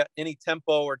to look at any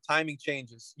tempo or timing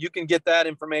changes. You can get that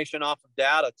information off of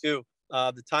data too.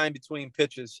 The time between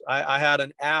pitches. I had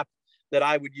an app that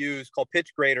I would use called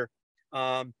Pitch Grader.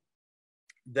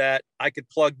 That I could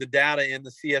plug the data in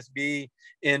the CSV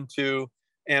into,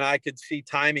 and I could see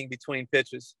timing between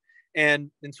pitches. And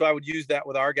so I would use that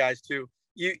with our guys too.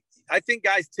 I think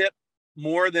guys tip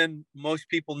more than most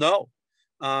people know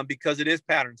because it is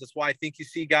patterns. That's why I think you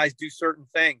see guys do certain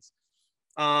things.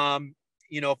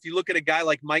 If you look at a guy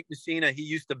like Mike Messina, he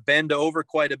used to bend over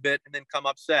quite a bit and then come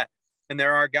up set. And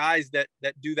there are guys that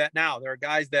do that now. There are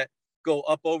guys that go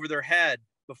up over their head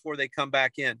before they come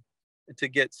back in to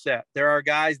get set. There are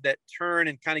guys that turn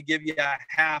and kind of give you a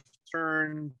half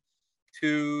turn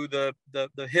to the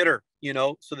hitter,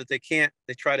 so that they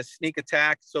try to sneak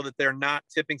attack so that they're not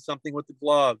tipping something with the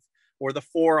glove or the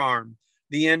forearm,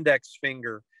 the index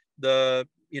finger.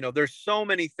 There's so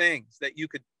many things that you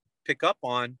could pick up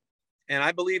on. And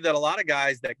I believe that a lot of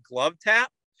guys that glove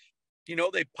tap,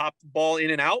 they pop the ball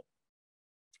in and out,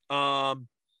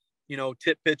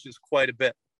 tip pitches quite a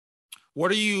bit. What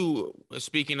are you,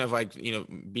 speaking of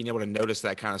being able to notice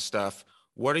that kind of stuff,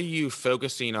 what are you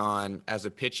focusing on as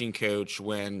a pitching coach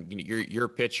when your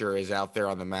pitcher is out there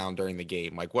on the mound during the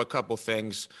game? Like what couple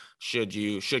things should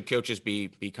coaches be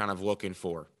kind of looking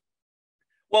for?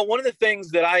 Well, one of the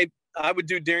things that I would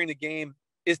do during the game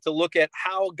is to look at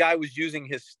how a guy was using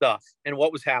his stuff and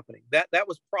what was happening. That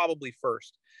was probably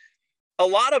first. A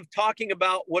lot of talking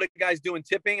about what a guy's doing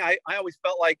tipping, I always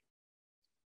felt like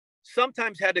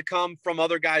sometimes had to come from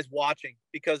other guys watching,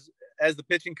 because as the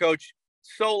pitching coach,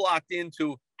 so locked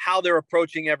into how they're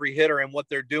approaching every hitter and what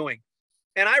they're doing.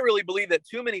 And I really believe that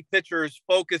too many pitchers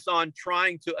focus on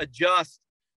trying to adjust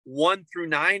 1 through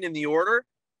 9 in the order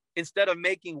instead of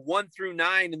making 1 through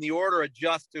 9 in the order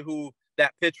adjust to who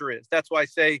that pitcher is. That's why I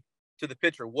say to the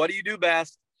pitcher, what do you do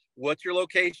best? What's your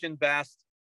location best?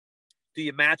 Do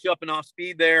you match up and off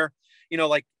speed there?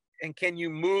 And can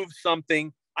you move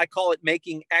something? I call it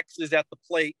making X's at the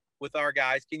plate with our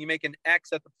guys. Can you make an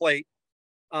X at the plate?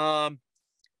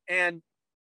 And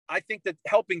I think that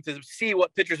helping to see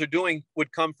what pitchers are doing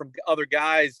would come from other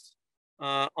guys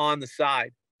on the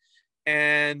side.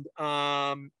 And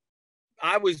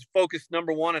I was focused,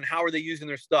 number one, on how are they using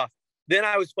their stuff. Then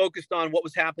I was focused on what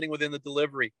was happening within the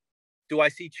delivery. Do I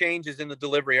see changes in the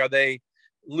delivery? Are they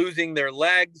losing their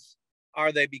legs?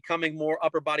 Are they becoming more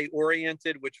upper body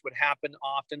oriented, which would happen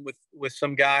often with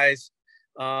some guys?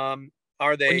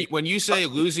 Are they? When you say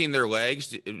losing their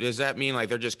legs, does that mean like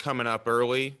they're just coming up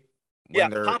early?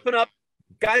 Popping up.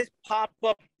 Guys pop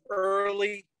up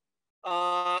early,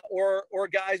 or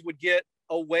guys would get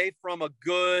away from a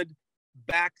good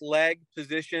back leg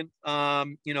position.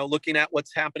 Looking at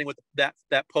what's happening with that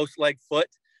post leg foot.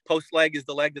 Post leg is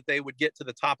the leg that they would get to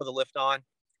the top of the lift on.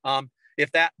 If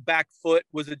that back foot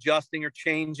was adjusting or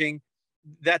changing,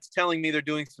 that's telling me they're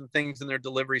doing some things in their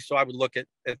delivery. So I would look at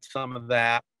some of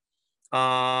that.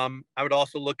 I would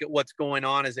also look at what's going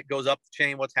on as it goes up the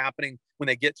chain, what's happening when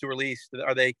they get to release.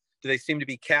 Do they seem to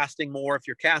be casting more? If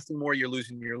you're casting more, you're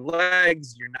losing your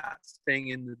legs. You're not staying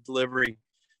in the delivery.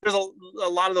 There's a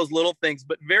lot of those little things,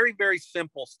 but very, very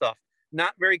simple stuff.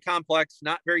 Not very complex,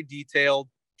 not very detailed.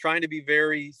 Trying to be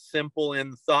very simple in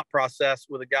the thought process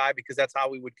with a guy, because that's how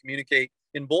we would communicate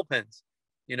in bullpens.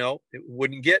 It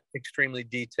wouldn't get extremely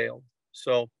detailed.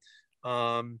 So,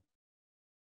 but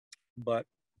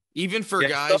even for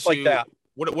guys stuff like that.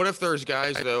 What if there's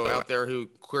guys though out there who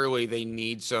clearly they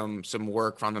need some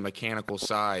work from the mechanical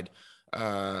side?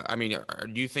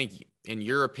 Do you think, in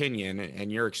your opinion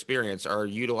and your experience, are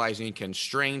utilizing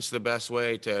constraints the best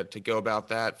way to go about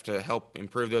that to help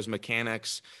improve those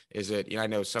mechanics? Is it, I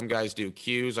know some guys do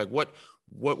cues. Like what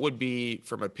would be,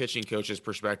 from a pitching coach's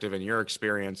perspective, in your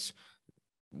experience,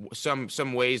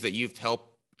 some ways that you've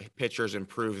helped pitchers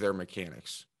improve their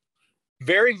mechanics?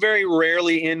 Very, very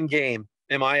rarely in game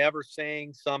am I ever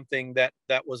saying something that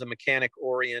was a mechanic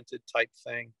oriented type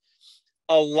thing.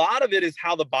 A lot of it is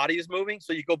how the body is moving.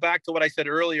 So you go back to what I said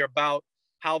earlier about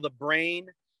how the brain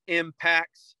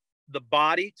impacts the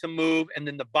body to move, and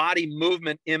then the body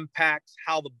movement impacts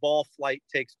how the ball flight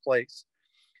takes place.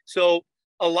 So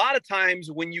a lot of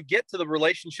times when you get to the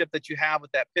relationship that you have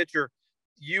with that pitcher,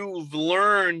 you've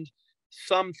learned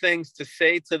some things to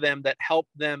say to them that help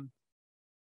them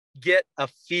get a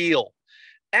feel.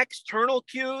 External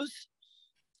cues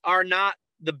are not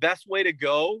the best way to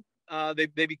go.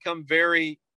 They become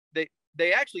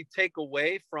they actually take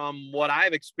away from what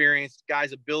I've experienced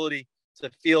guys' ability to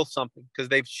feel something, because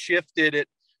they've shifted it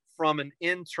from an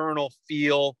internal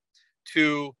feel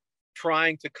to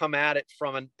trying to come at it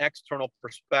from an external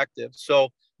perspective. So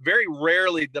very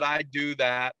rarely did I do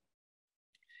that.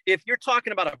 If you're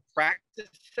talking about a practice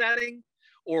setting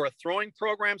or a throwing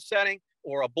program setting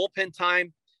or a bullpen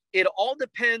time, it all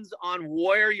depends on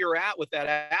where you're at with that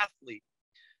athlete.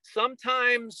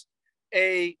 Sometimes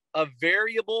a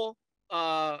variable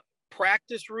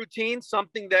practice routine,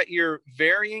 something that you're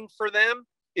varying for them,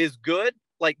 is good,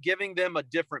 like giving them a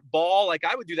different ball. Like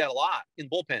I would do that a lot in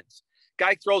bullpens.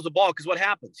 Guy throws a ball, because what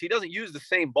happens? He doesn't use the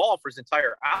same ball for his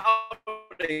entire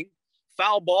outing.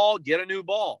 Foul ball, get a new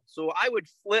ball. So I would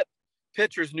flip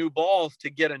pitchers new balls to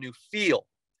get a new feel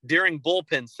during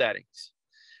bullpen settings.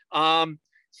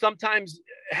 Sometimes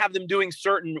have them doing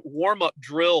certain warm-up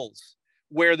drills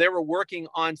where they were working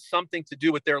on something to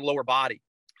do with their lower body.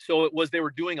 So it was, they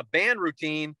were doing a band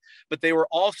routine, but they were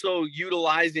also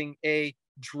utilizing a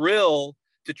drill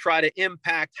to try to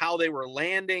impact how they were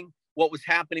landing, what was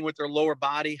happening with their lower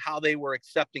body, how they were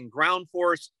accepting ground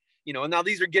force. And now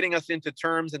these are getting us into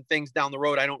terms and things down the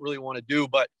road I don't really want to do,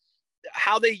 but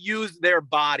how they use their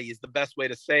body is the best way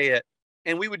to say it.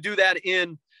 And we would do that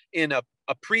in a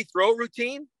pre-throw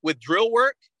routine with drill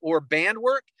work or band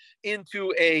work,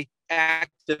 into a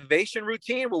activation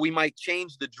routine where we might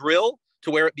change the drill to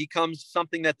where it becomes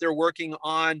something that they're working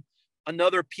on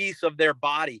another piece of their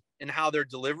body and how their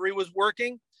delivery was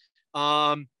working,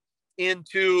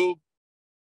 into,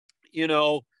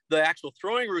 the actual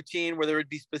throwing routine where there would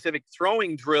be specific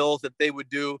throwing drills that they would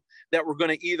do that were going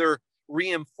to either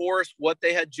reinforce what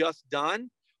they had just done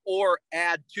or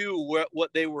add to what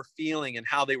they were feeling and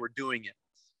how they were doing it.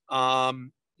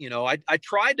 I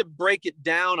tried to break it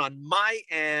down on my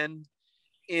end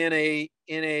in a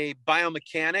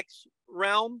biomechanics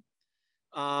realm,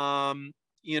 and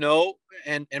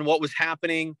what was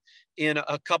happening in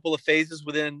a couple of phases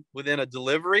within a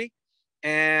delivery.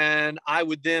 And I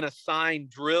would then assign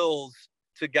drills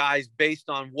to guys based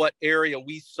on what area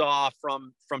we saw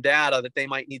from data that they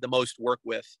might need the most work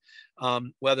with,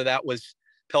 whether that was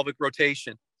pelvic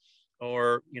rotation,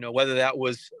 or whether that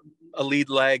was a lead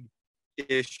leg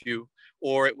issue,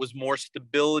 or it was more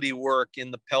stability work in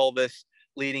the pelvis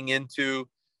leading into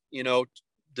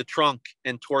the trunk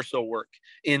and torso work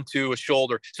into a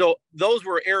shoulder. So those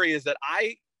were areas that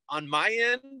on my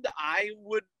end I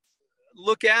would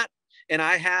look at, and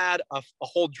I had a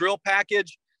whole drill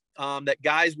package that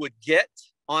guys would get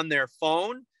on their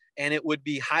phone, and it would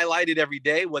be highlighted every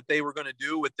day what they were going to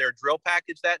do with their drill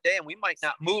package that day. And we might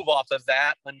not move off of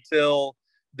that until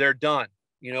they're done,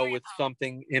 with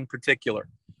something in particular.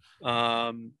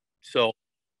 So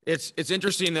it's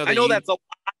interesting though. I know that's a lot.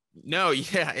 No,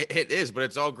 yeah, it is, but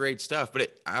it's all great stuff.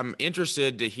 But I'm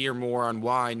interested to hear more on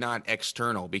why not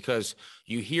external, because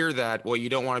you hear that, well, you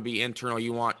don't want to be internal.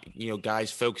 You want,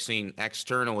 guys focusing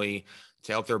externally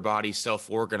to help their body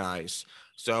self-organize.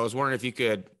 So I was wondering if you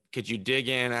could you dig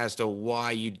in as to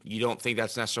why you don't think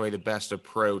that's necessarily the best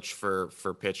approach for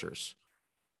pitchers?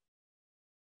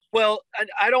 Well,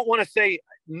 I don't want to say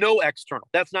no external.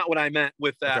 That's not what I meant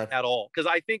with that at all. Because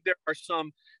I think there are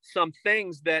some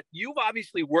things that you've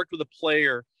obviously worked with a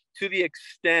player to the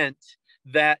extent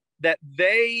that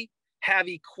they have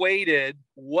equated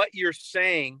what you're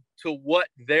saying to what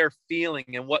they're feeling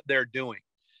and what they're doing.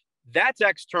 That's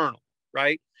external,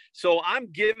 right? So I'm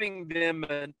giving them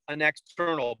an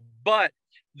external, but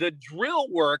the drill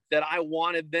work that I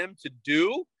wanted them to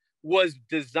do was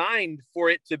designed for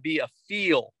it to be a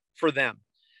feel for them.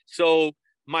 So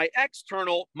my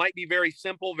external might be very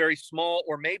simple, very small,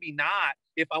 or maybe not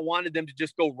if I wanted them to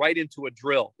just go right into a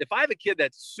drill. If I have a kid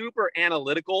that's super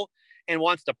analytical and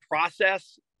wants to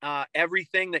process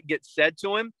everything that gets said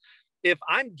to him, if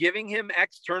I'm giving him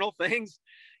external things,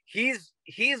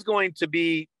 he's going to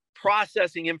be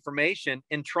processing information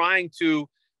and trying to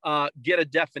get a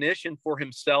definition for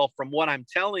himself from what I'm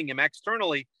telling him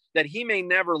externally that he may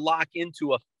never lock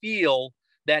into a feel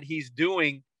that he's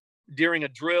doing during a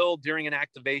drill, during an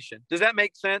activation. Does that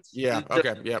make sense? Yeah.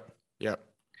 Okay. Yep.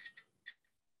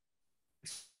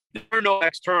 There's no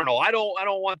external. I don't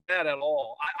want that at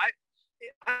all.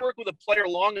 I work with a player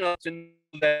long enough to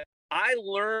know that I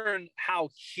learn how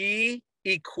he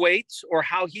equates or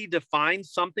how he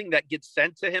defines something that gets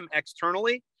sent to him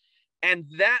externally. And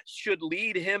that should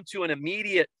lead him to an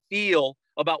immediate feel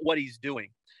about what he's doing.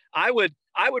 I would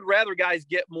rather guys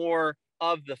get more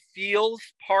of the feels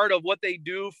part of what they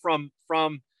do from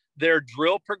their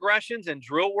drill progressions and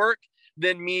drill work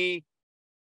than me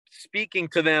speaking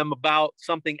to them about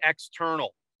something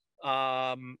external.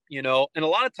 And a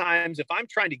lot of times if I'm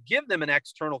trying to give them an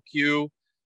external cue,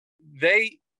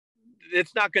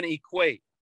 it's not going to equate,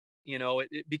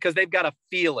 because they've got to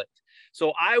feel it.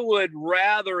 So I would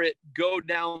rather it go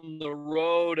down the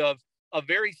road of a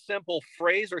very simple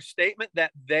phrase or statement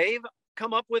that they've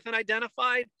come up with and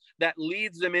identified that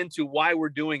leads them into why we're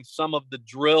doing some of the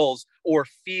drills or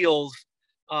feels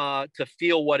to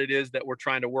feel what it is that we're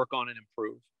trying to work on and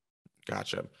improve.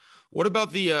 Gotcha. What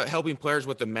about the helping players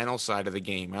with the mental side of the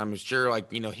game? I'm sure,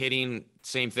 hitting,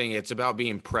 same thing. It's about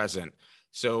being present.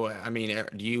 So,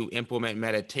 do you implement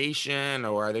meditation,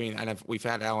 or and we've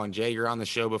had Alan Jaeger on the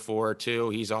show before too.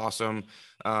 He's awesome.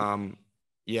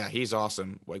 Yeah, he's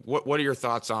awesome. Like, what are your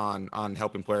thoughts on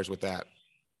helping players with that?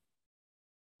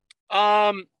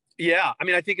 Yeah,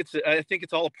 I think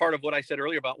it's all a part of what I said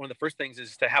earlier about one of the first things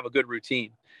is to have a good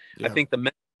routine. Yeah. I think the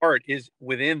mental part is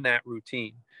within that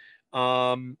routine.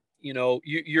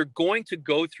 You're going to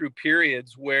go through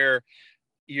periods where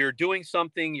you're doing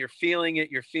something, you're feeling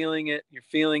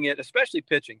it, especially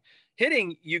pitching.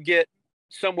 Hitting, you get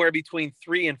somewhere between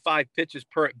 3 and 5 pitches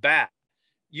per at bat.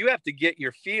 You have to get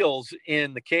your feels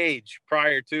in the cage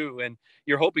prior to, and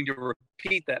you're hoping to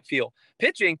repeat that feel.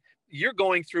 Pitching, you're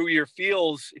going through your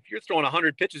feels. If you're throwing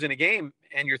 100 pitches in a game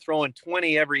and you're throwing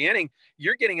 20 every inning,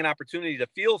 you're getting an opportunity to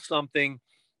feel something,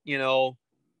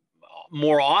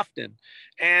 more often.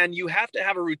 And you have to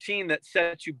have a routine that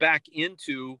sets you back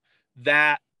into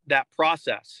that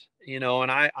process,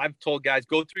 and I've told guys,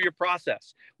 go through your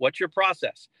process. What's your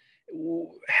process?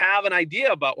 Have an idea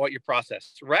about what your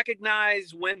process.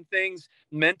 Recognize when things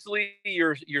mentally,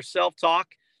 your self-talk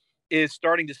is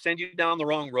starting to send you down the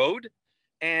wrong road,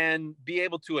 and be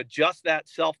able to adjust that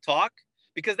self-talk,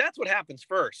 because that's what happens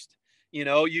first.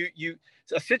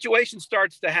 A situation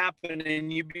starts to happen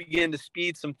and you begin to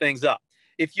speed some things up.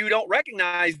 If you don't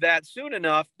recognize that soon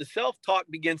enough, the self-talk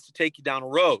begins to take you down a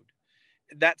road.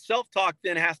 That self-talk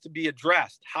then has to be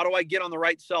addressed. How do I get on the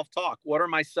right self-talk? What are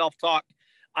my self-talk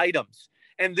items?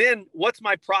 And then what's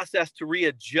my process to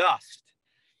readjust?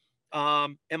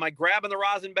 Am I grabbing the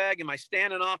rosin bag? Am I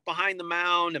standing off behind the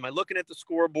mound? Am I looking at the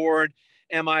scoreboard?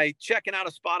 Am I checking out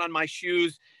a spot on my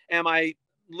shoes? Am I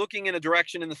looking in a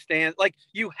direction in the stand? Like,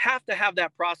 you have to have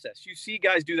that process. You see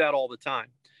guys do that all the time.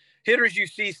 Hitters you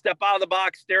see step out of the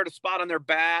box, stare at a spot on their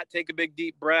bat, take a big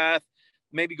deep breath,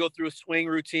 maybe go through a swing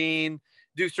routine,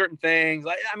 do certain things.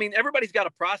 Everybody's got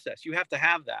a process. You have to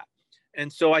have that.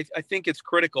 And so I think it's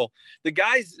critical. The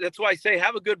guys, that's why I say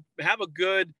have a good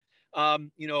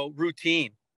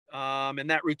routine. And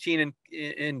that routine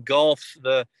engulfs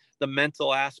the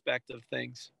mental aspect of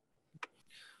things.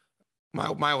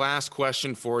 My last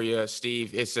question for you,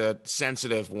 Steve, it's a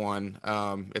sensitive one.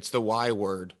 It's the Y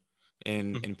word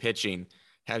in pitching.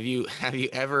 Have you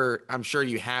ever, I'm sure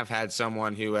you have had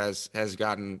someone who has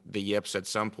gotten the yips at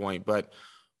some point, but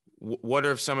what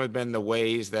have some have been the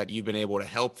ways that you've been able to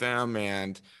help them?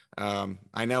 And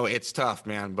I know it's tough,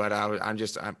 man, but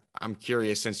I'm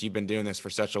curious, since you've been doing this for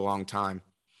such a long time.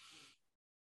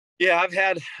 Yeah, I've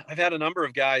had a number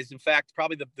of guys. In fact,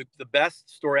 probably the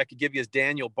best story I could give you is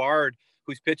Daniel Bard,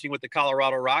 who's pitching with the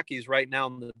Colorado Rockies right now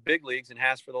in the big leagues and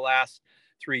has for the last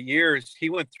 3 years. He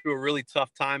went through a really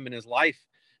tough time in his life,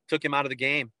 took him out of the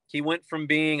game. He went from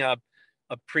being a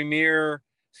premier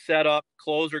setup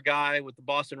closer guy with the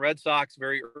Boston Red Sox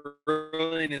very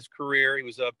early in his career. He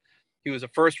was a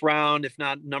first round, if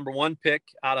not number 1 pick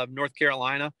out of North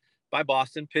Carolina by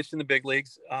Boston, pitched in the big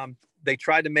leagues. They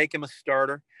tried to make him a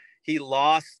starter. He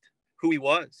lost who he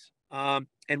was. And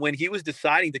when he was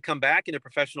deciding to come back into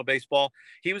professional baseball,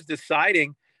 he was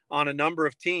deciding on a number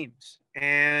of teams.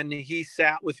 And he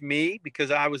sat with me because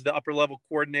I was the upper level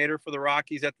coordinator for the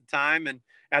Rockies at the time and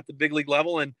at the big league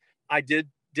level. And I did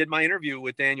my interview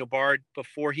with Daniel Bard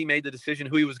before he made the decision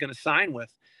who he was going to sign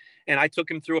with. And I took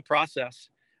him through a process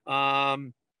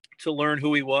to learn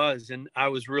who he was. And I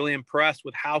was really impressed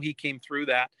with how he came through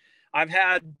that. I've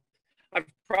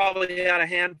probably had a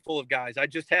handful of guys. I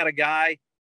just had a guy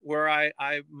where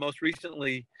I most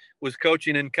recently was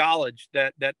coaching in college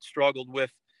that struggled with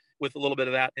a little bit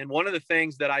of that. And one of the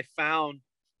things that I found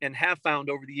and have found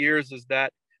over the years is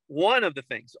that one of the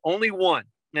things, only one,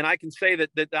 and I can say that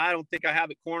I don't think I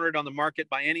have it cornered on the market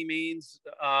by any means.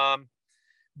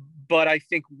 But I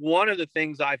think one of the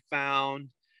things I found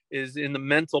is in the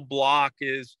mental block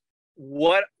is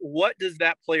what does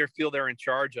that player feel they're in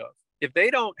charge of? If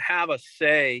they don't have a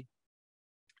say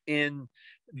in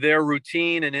their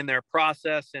routine and in their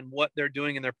process and what they're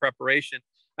doing in their preparation,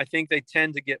 I think they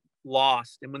tend to get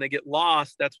lost. And when they get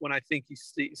lost, that's when I think you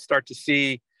start to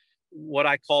see what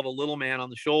I call the little man on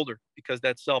the shoulder, because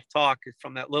that self-talk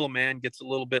from that little man gets a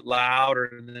little bit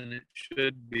louder than it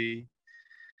should be.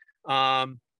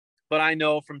 But I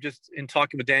know from just in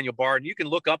talking with Daniel Bard, and you can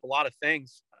look up a lot of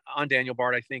things on Daniel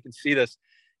Bard, I think, and see this.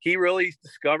 He really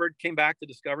came back to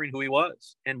discovering who he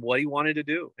was and what he wanted to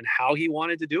do and how he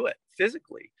wanted to do it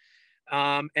physically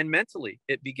and mentally.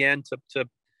 It began to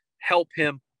help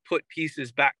him put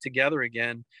pieces back together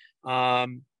again. I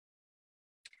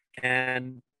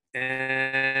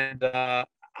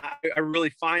really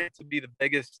find it to be the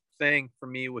biggest thing for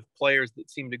me with players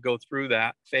that seem to go through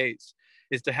that phase,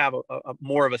 is to have a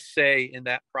more of a say in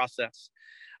that process.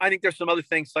 I think there's some other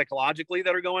things psychologically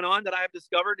that are going on that I have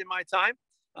discovered in my time.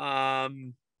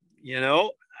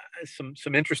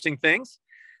 Some interesting things.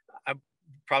 I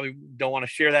probably don't want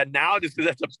to share that now, just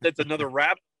because that's another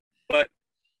rabbit. But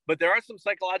there are some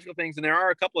psychological things, and there are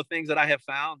a couple of things that I have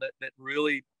found that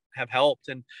really have helped.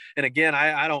 And again,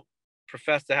 I don't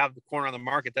profess to have the corner on the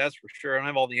market, that's for sure. I don't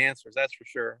have all the answers, that's for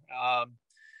sure.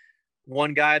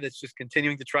 One guy that's just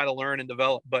continuing to try to learn and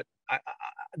develop. But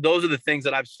those are the things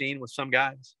that I've seen with some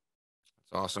guys.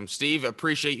 That's awesome. Steve,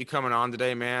 appreciate you coming on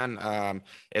today, man.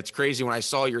 It's crazy. When I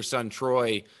saw your son, Troy,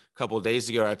 a couple of days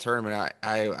ago at a tournament,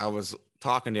 I was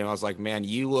talking to him. I was like, man,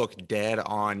 you look dead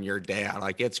on your dad.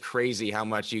 Like, it's crazy how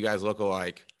much you guys look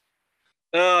alike.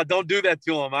 Don't do that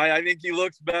to him. I think he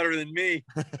looks better than me.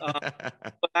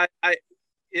 But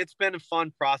it's been a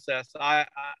fun process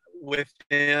with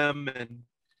him, and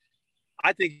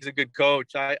I think he's a good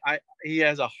coach. He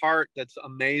has a heart that's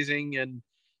amazing and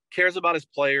cares about his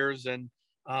players. And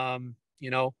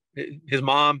his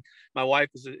mom, my wife,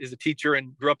 is a teacher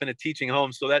and grew up in a teaching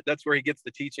home, so that's where he gets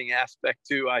the teaching aspect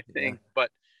too, I think. Yeah. But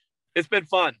it's been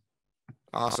fun.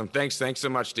 Awesome. Thanks so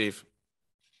much, Steve.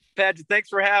 Patrick, thanks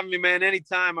for having me, man.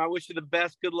 Anytime. I wish you the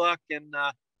best. Good luck, and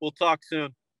we'll talk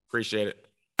soon. Appreciate it.